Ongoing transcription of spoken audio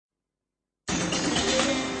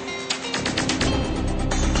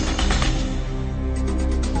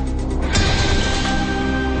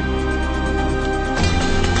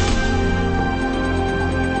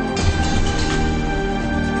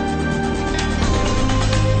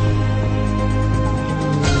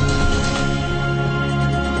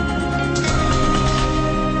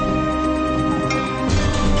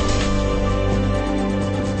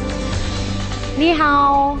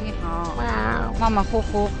妈呼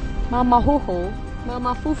呼，妈妈呼呼，妈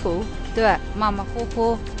妈呼呼，对，妈妈呼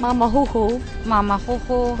呼，妈妈呼呼。妈妈呼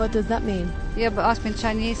呼。 What does that mean? Yeah, but ask me in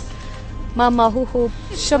Chinese. 妈妈呼呼，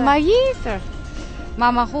什么意思？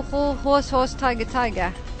 Mama hu hu, horse horse, tiger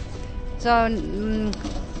tiger. So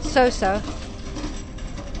so so.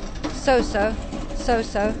 So so. So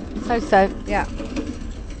so. So so. Yeah.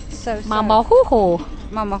 So so. 妈妈呼呼，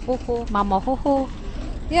 Mama hu hu. 妈妈呼呼。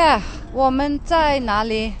 Yeah. 我们在哪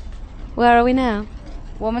里? Where are we now?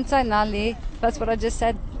 我们在哪里? That's what I just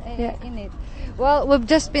said Yeah. in it. Well, we've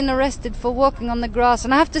just been arrested for walking on the grass,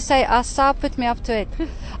 and I have to say, Asa put me up to it.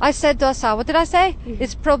 I said to Asa, what did I say?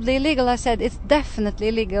 It's probably illegal. I said, it's definitely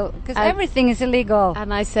illegal, because everything is illegal.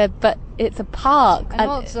 And I said, but it's a park. And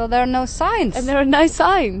also, there are no signs. And there are no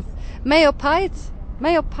signs. 没有牌子，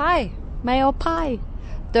没有牌。没有牌。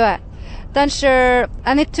对，但是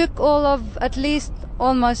and it took all of at least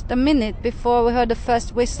almost a minute before we heard the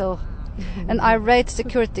first whistle. An irate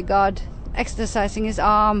security guard exercising his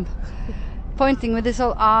arm, pointing with his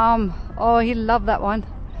whole arm. Oh, he loved that one.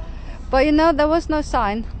 But you know, there was no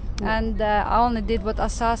sign, and I only did what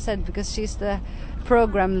Asa said because she's the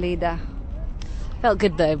program leader. Felt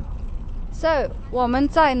good though. So, 我们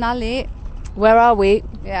在哪里? Where are we?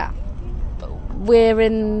 Yeah. We're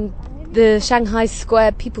in the Shanghai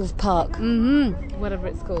Square People's Park. Whatever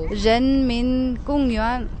it's called. 人民公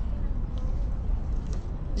园.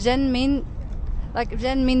 人民, like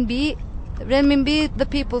人民币. 人民币, the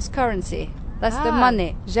people's currency. That's the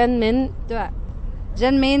money. 人民. 对.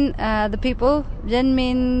 人民, the people. 人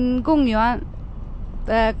民公园,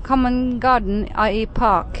 common garden, i.e.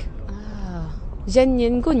 park. 人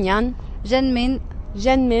民公园. 人民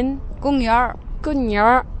公园. 公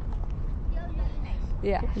园.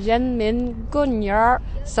 Yeah. 人民公园.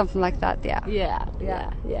 Something like that, yeah.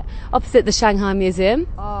 Yeah. Opposite the Shanghai Museum.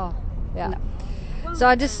 Oh, yeah. No. So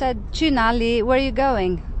I just said, 去哪里? Where are you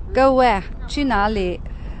going? Go where? 去哪里?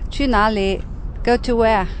 去哪里? Go to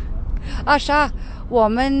where? Asha, 我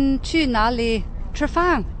们去哪里吃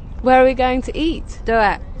饭? Where are we going to eat?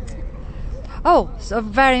 对. Oh, so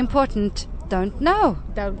very important. Don't know.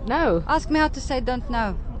 Don't know. Ask me how to say don't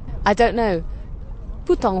know. I don't know.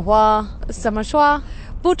 不懂话怎么说?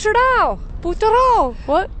 不知道. 不知道.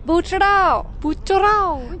 What? 不知道. 不知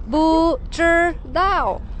道. 不知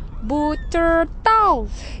道. 不知道.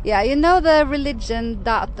 Yeah, you know the religion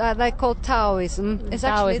that they call Taoism. It's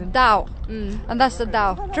actually Taoism. Tao. And that's the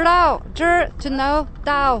Tao. 知道, 知 to know,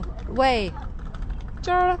 Tao, way.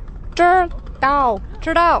 知道. 知道.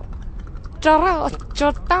 知道.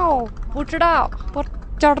 不知道. 不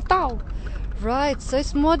知道. Right, so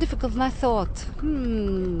it's more difficult than I thought.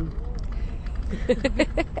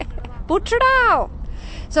 不知道.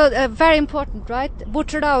 So very important, right? 不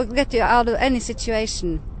知道 will get you out of any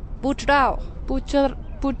situation. 不知道. 不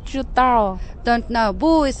知道. Don't know.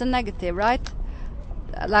 不 is a negative, right?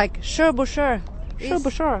 Like 是不是? 是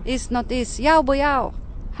不是? Is not is. 要不要?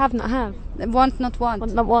 Have not have. Want not want.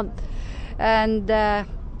 Want not want. And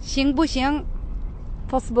行不行?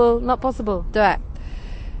 Possible not possible. 对.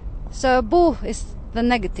 So 不 is the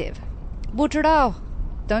negative. 不知道.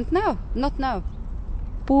 Don't know. Not know.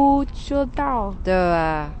 不知道.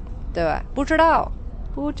 对. 不知道.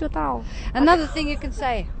 不知道. Another thing you can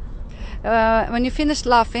say. When you finish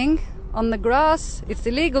laughing on the grass, it's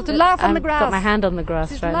illegal to laugh on the grass. I've got my hand on the grass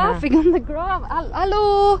She's right laughing on the grass.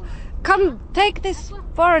 Hello, come take this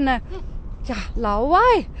foreigner. Yeah, Lao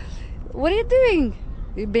Wai. What are you doing?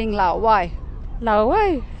 You're being Lao Wai. now. Lao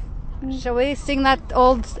Wai. Shall we sing that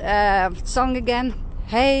old song again?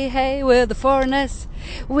 Hey, hey, we're the foreigners.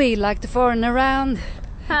 We like to foreign around.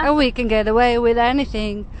 And we can get away with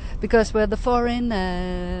anything because we're the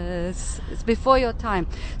foreigners. It's before your time.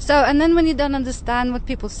 So, and then when you don't understand what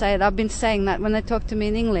people say, I've been saying that when they talk to me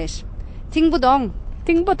in English. 听不懂.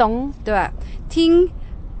 听不懂. 对. 听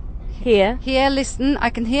Hear. Hear, listen, I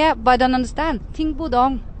can hear, but I don't understand. 听不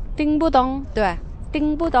懂. 听不懂. 对.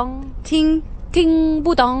 听不懂. 听 听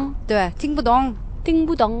不懂. 对. 听不懂. 听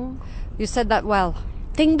不懂. You said that well.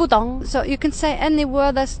 听不懂. So you can say any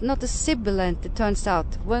word that's not a sibilant, it turns out.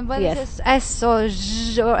 When Yes. it's S or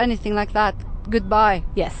Z or anything like that, goodbye.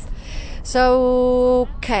 Yes. So,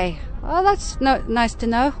 okay. Well, that's nice to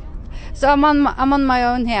know. So I'm on my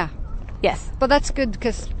own here. Yes. But that's good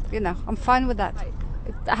because, you know, I'm fine with that.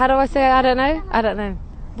 How do I say I don't know? I don't know.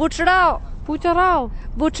 不知道. 不知道.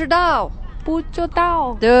 不知道. 不知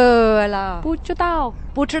道. 对了。不知道.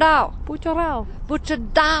 不知道. 不知道. 不知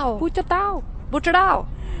道. 不知道. 不知道.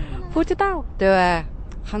 不知道. 对，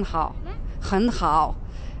很好，很好。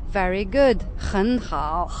Very good. 很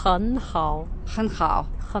好。很好. 很好。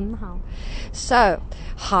很好. So,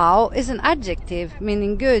 好 is an adjective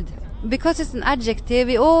meaning good. because it's an adjective,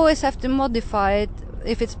 we always have to modify it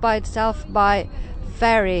if it's by itself by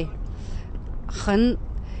very. 很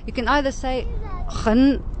You can either say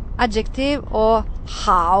很 adjective or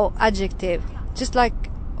好 adjective. Just like,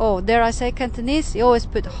 dare I say Cantonese? You always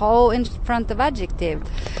put 好 in front of adjective.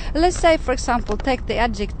 Let's say, for example, take the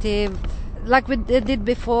adjective like we did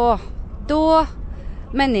before. 多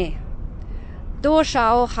many. 多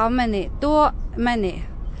少 how many. 多 many.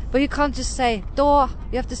 But you can't just say 多.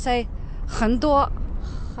 You have to say 很多.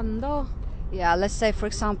 很多. Yeah, let's say, for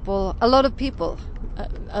example, a lot of people.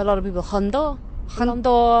 A lot of people. 很多. 很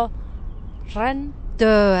多人.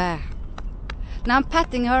 Now I'm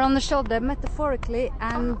patting her on the shoulder metaphorically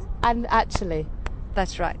and actually.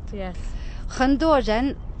 That's right. Yes. 很多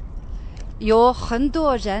人 有很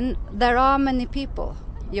多人 There are many people.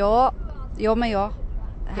 有没有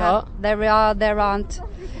有 There are, there aren't.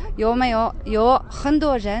 有没有有很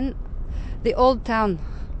多人 The old town.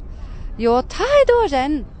 有太多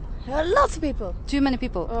人 Lots of people. Too many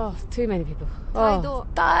people. Oh, too many people. 太多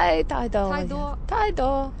太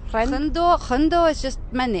多人. 很多 is just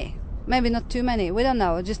many. Maybe not too many. We don't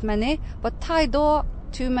know. Just many. But 太多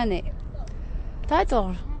too many. 太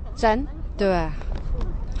多人. 对。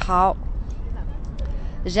好。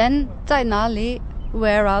人在哪里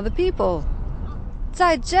Where are the people?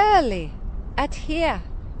 在这里 At here.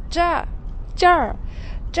 这儿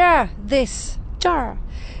This. 这儿.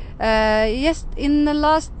 Yes, in the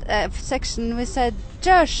last section we said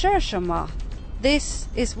这是什么 This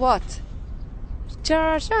is what?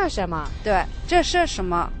 这是什么? 对，这是什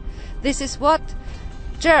么 This is what?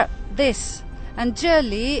 这 this. And 这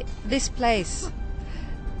里 this place.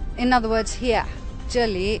 In other words, here. 这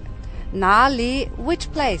里哪里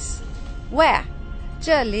which place? Where?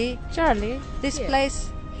 这里 this here. place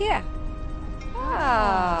here.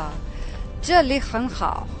这里很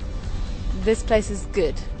好 This place is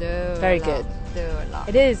good. Very good. 对了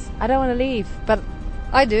It is. I don't want to leave, but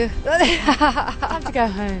I do. I have to go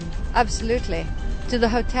home. Absolutely. To the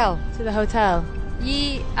hotel. To the hotel.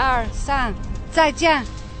 1、2、3再见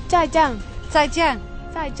再见. 再见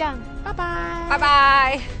再见. Bye bye. Bye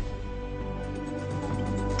bye